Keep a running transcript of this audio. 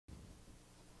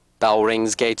Bell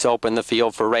rings, gates open, the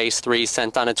field for race 3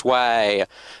 sent on its way.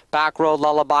 Back Road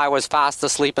Lullaby was fast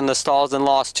asleep in the stalls and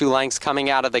lost 2 lengths coming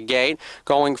out of the gate.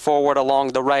 Going forward along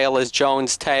the rail is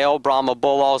Jones Tail. Brahma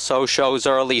Bull also shows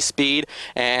early speed,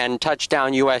 and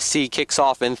Touchdown USC kicks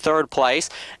off in 3rd place.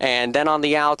 And then on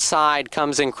the outside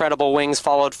comes Incredible Wings,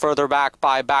 followed further back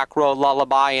by Back Road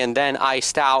Lullaby, and then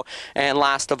Iced Out. And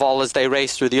last of all, as they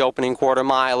race through the opening quarter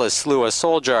mile, is Slew a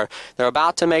Soldier. They're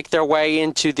about to make their way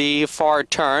into the far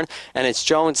turn, and it's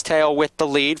Jones Tail with the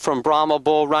lead from Brahma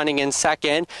Bull running in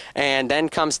 2nd. And then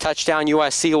comes Touchdown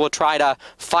USC, will try to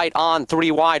fight on 3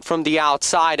 wide from the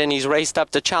outside, and he's raced up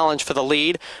to challenge for the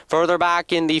lead. Further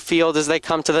back in the field as they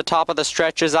come to the top of the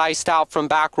stretch is Iced Out from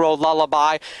Back Road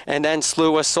Lullaby, and then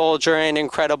Slew a Soldier and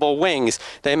Incredible Wings.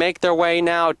 They make their way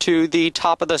now to the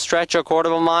top of the stretch, a quarter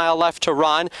of a mile left to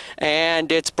run,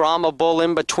 and it's Brahma Bull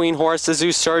in between horses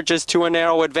who surges to a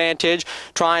narrow advantage.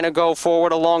 Trying to go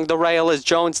forward along the rail is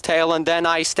Jones Tail, and then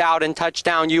Iced Out and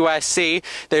Touchdown USC.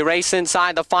 They race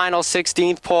inside the final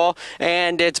 16th pole,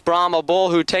 and it's Brahma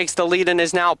Bull who takes the lead and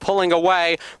is now pulling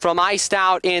away from Iced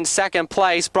Out in 2nd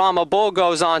place. Brahma Bull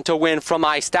goes on to win from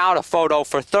Iced Out. A photo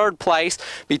for 3rd place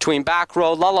between Back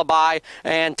Road Lullaby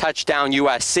and Touchdown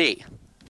USC.